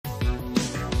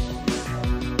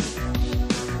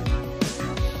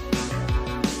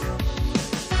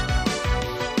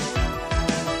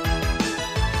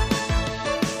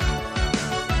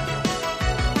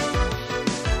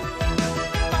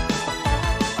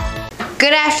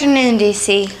Good afternoon,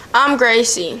 DC. I'm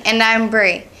Gracie. And I'm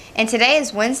Bree. And today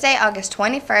is Wednesday, August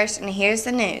 21st, and here's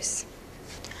the news.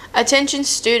 Attention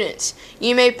students,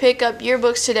 you may pick up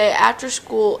yearbooks today after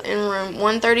school in room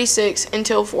 136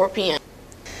 until 4 p.m.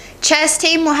 Chess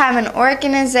team will have an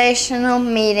organizational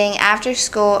meeting after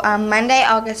school on Monday,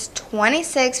 August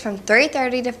 26th from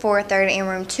 3:30 to 4:30 in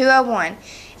room 201.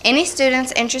 Any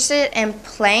students interested in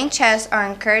playing chess are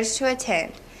encouraged to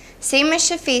attend. See Ms.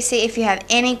 Shafisi if you have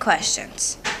any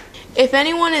questions. If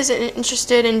anyone is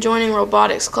interested in joining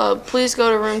Robotics Club, please go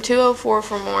to room 204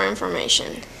 for more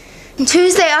information.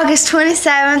 Tuesday, August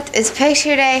 27th is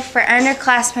Picture Day for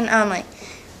underclassmen only.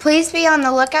 Please be on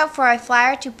the lookout for a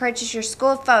flyer to purchase your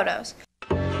school photos.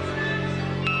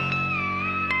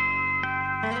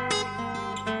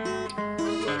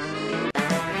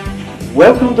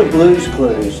 Welcome to Blues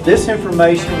Clues. This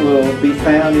information will be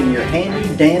found in your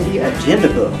handy-dandy agenda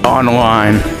book.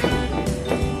 Online.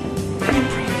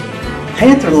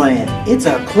 Pantherland, it's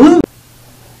a clue.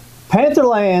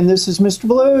 Pantherland, this is Mr.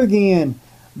 Blue again.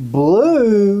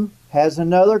 Blue has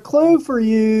another clue for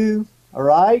you, all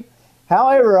right?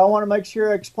 However, I want to make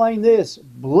sure I explain this.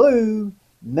 Blue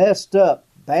messed up.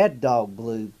 Bad Dog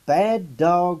Blue. Bad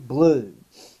Dog Blue,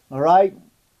 all right?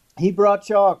 He brought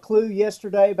y'all a clue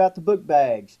yesterday about the book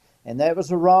bags, and that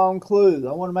was a wrong clue.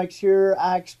 I want to make sure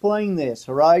I explain this,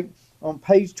 all right? On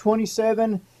page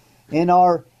 27 in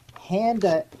our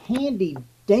handy-dandy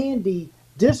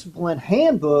discipline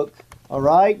handbook, all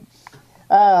right?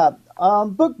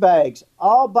 Book bags.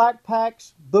 All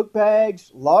backpacks, book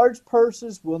bags, large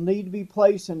purses will need to be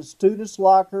placed in a student's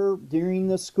locker during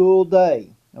the school day,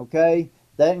 okay?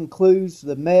 That includes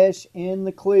the mesh and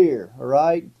the clear, all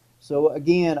right? So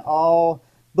again, all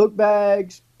book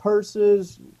bags,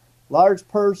 purses, large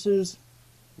purses,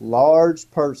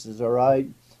 all right?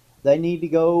 They need to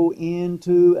go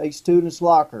into a student's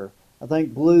locker. I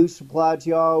think Blue supplied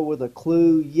y'all with a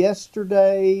clue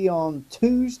yesterday on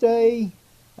Tuesday,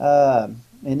 and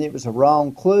it was a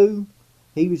wrong clue.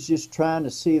 He was just trying to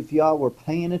see if y'all were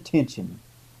paying attention.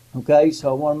 Okay,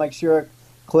 so I want to make sure I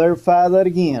clarify that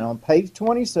again. On page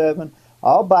 27,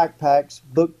 all backpacks,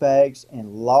 book bags,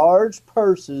 and large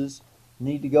purses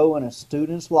need to go in a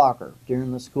student's locker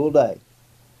during the school day.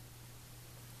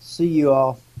 See you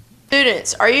all.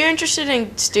 Students, are you interested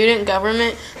in student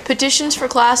government? Petitions for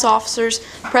class officers,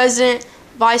 president,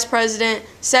 vice president,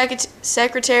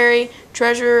 secretary,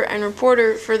 treasurer, and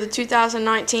reporter for the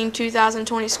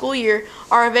 2019-2020 school year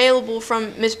are available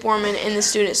from Ms. Borman in the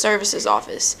Student Services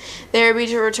Office. They are to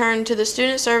be returned to the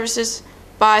Student Services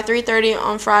by 3:30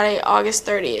 on Friday, August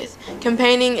 30th.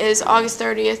 Campaigning is August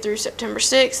 30th through September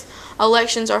 6th.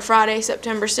 Elections are Friday,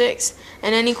 September 6th.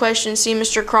 And any questions, see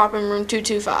Mr. Kropp in room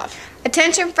 225.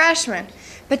 Attention freshmen.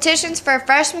 Petitions for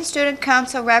freshman student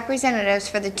council representatives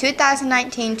for the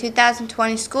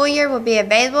 2019-2020 school year will be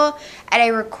available at a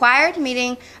required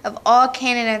meeting of all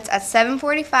candidates at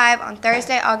 7:45 on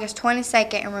Thursday, August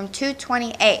 22nd in room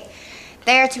 228.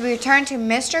 They are to be returned to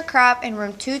Mr. Kropp in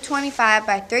room 225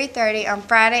 by 3:30 on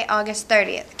Friday, August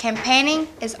 30th. Campaigning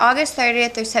is August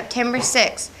 30th through September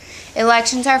 6th.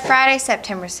 Elections are Friday,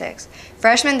 September 6th.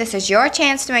 Freshmen, this is your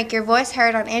chance to make your voice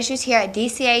heard on issues here at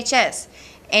DCHS.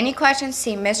 Any questions,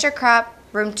 see Mr. Kropp,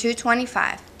 room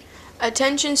 225.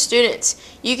 Attention students,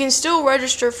 you can still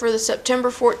register for the September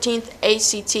 14th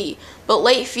ACT, but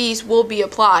late fees will be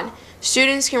applied.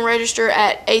 Students can register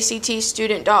at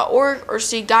actstudent.org or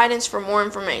see guidance for more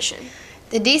information.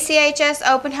 The DCHS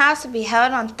open house will be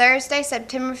held on Thursday,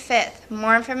 September 5th.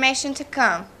 More information to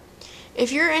come.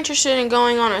 If you're interested in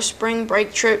going on a spring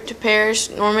break trip to Paris,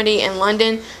 Normandy, and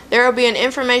London, there will be an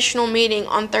informational meeting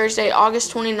on Thursday,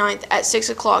 August 29th at 6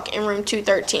 o'clock in room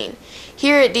 213.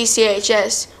 Here at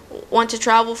DCHS, want to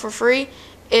travel for free?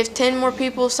 If 10 more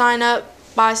people sign up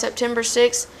by September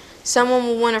 6th, someone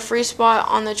will win a free spot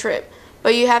on the trip,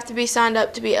 but you have to be signed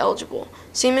up to be eligible.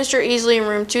 See Mr. Easley in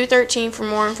room 213 for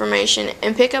more information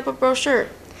and pick up a brochure.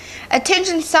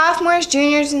 Attention sophomores,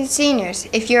 juniors, and seniors.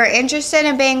 If you are interested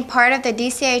in being part of the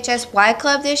DCHS Y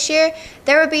Club this year,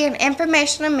 there will be an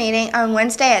informational meeting on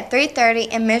Wednesday at 3:30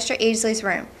 in Mr. Easley's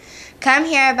room. Come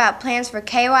hear about plans for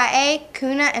KYA,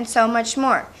 CUNA, and so much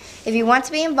more. If you want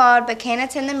to be involved but can't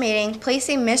attend the meeting, please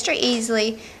see Mr.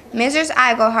 Easley, Mrs.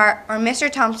 Eigelhart, or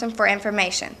Mr. Thompson for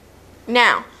information.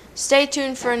 Now, stay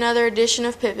tuned for another edition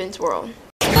of Pippin's World.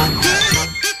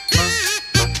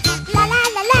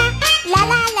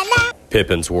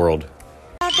 Pippin's World.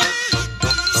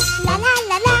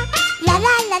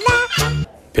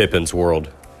 Pippin's World.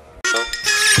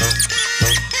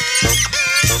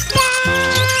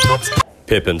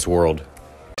 Pippin's World.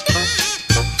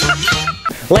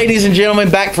 Ladies and gentlemen,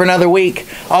 back for another week.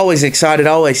 Always excited,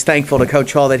 always thankful to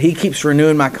Coach Hall that he keeps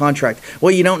renewing my contract.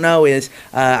 What you don't know is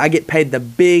I get paid the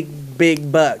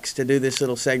big bucks to do this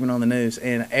little segment on the news,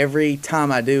 and every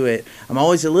time I do it, I'm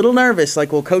always a little nervous,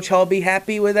 like, will Coach Hall be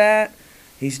happy with that?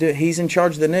 He's in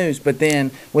charge of the news, but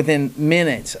then within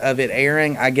minutes of it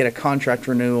airing, I get a contract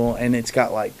renewal, and it's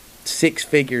got like 6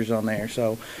 figures on there.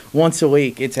 So once a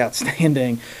week, it's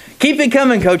outstanding. Keep it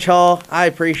coming, Coach Hall. I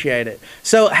appreciate it.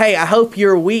 So, hey, I hope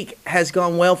your week has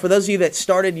gone well. For those of you that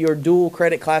started your dual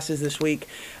credit classes this week,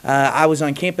 I was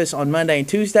on campus on Monday and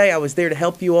Tuesday. I was there to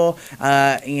help you all,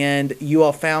 and you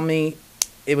all found me.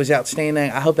 It was outstanding.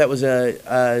 I hope that was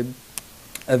a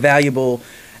valuable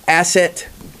asset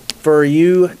for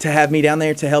you to have me down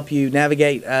there to help you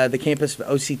navigate the campus of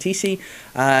OCTC.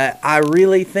 I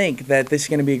really think that this is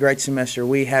going to be a great semester.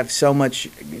 We have so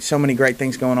many great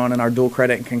things going on in our dual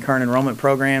credit and concurrent enrollment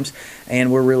programs,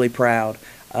 and we're really proud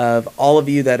of all of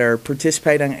you that are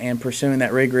participating and pursuing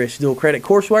that rigorous dual credit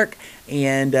coursework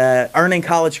and earning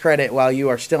college credit while you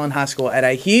are still in high school at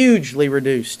a hugely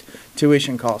reduced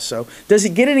tuition cost. So does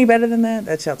it get any better than that?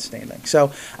 That's outstanding.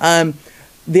 So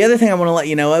the other thing I want to let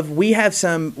you know of,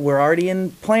 we're already in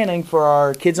planning for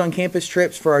our Kids on Campus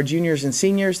trips for our juniors and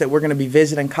seniors that we're going to be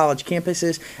visiting college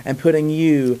campuses and putting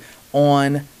you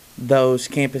on those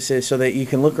campuses so that you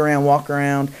can look around, walk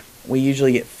around. We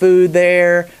usually get food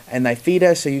there, and they feed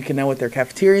us so you can know what their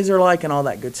cafeterias are like and all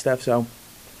that good stuff. So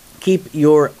keep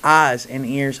your eyes and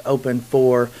ears open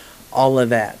for all of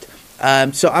that.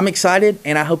 So I'm excited,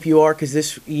 and I hope you are, because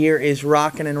this year is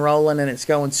rocking and rolling, and it's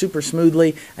going super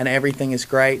smoothly, and everything is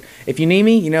great. If you need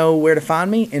me, you know where to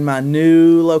find me in my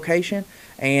new location,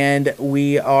 and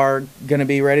we are going to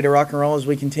be ready to rock and roll as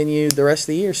we continue the rest of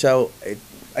the year. So,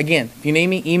 again, if you need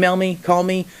me, email me, call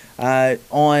me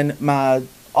on my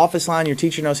office line. Your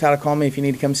teacher knows how to call me if you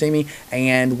need to come see me,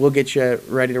 and we'll get you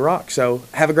ready to rock. So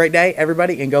have a great day,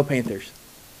 everybody, and go Panthers.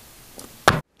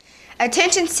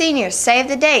 Attention seniors, save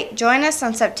the date. Join us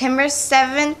on September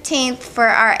 17th for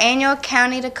our annual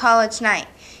County to College Night.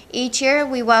 Each year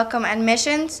we welcome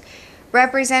admissions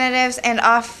representatives and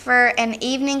offer an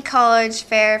evening college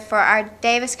fair for our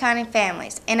Davis County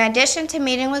families. In addition to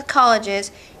meeting with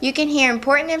colleges, you can hear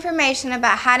important information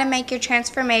about how to make your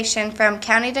transformation from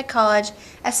county to college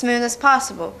as smooth as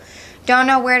possible. Don't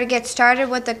know where to get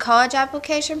started with the college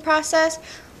application process?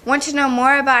 Want to know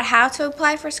more about how to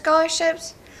apply for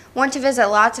scholarships? Want to visit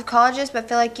lots of colleges but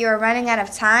feel like you are running out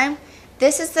of time?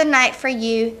 This is the night for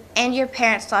you and your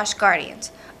parents/guardians.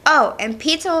 Oh, and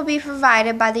pizza will be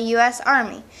provided by the U.S.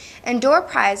 Army. And door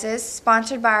prizes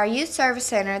sponsored by our Youth Service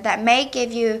Center that may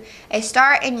give you a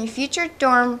start in your future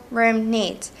dorm room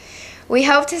needs. We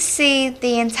hope to see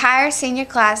the entire senior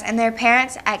class and their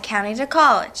parents at County to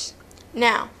College.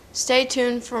 Now, stay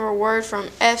tuned for a word from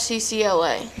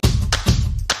FCCLA.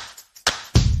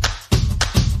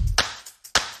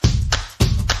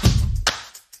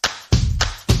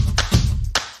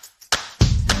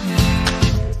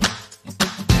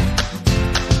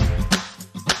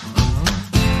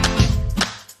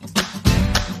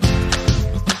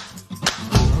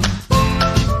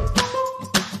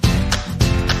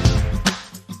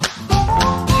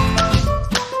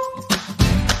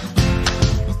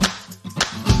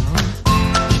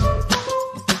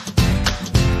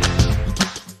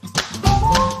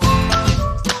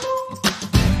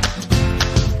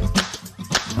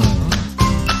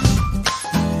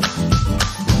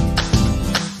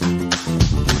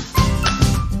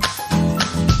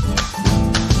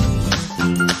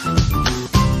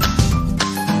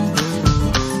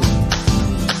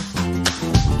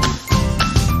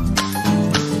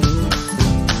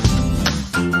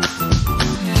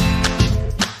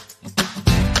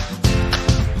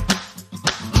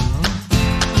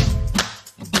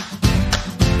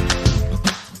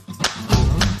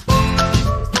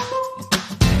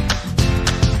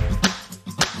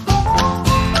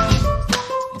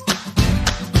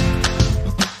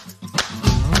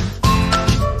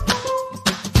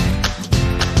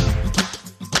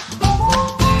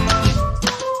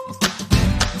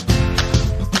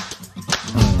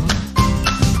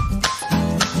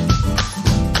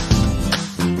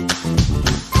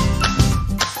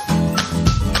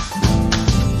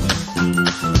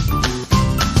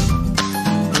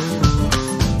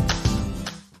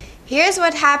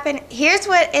 Here's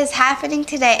what is happening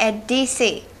today at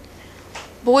DC.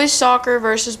 Boys soccer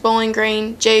versus Bowling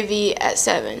Green JV at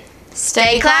 7.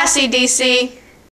 Stay classy, DC.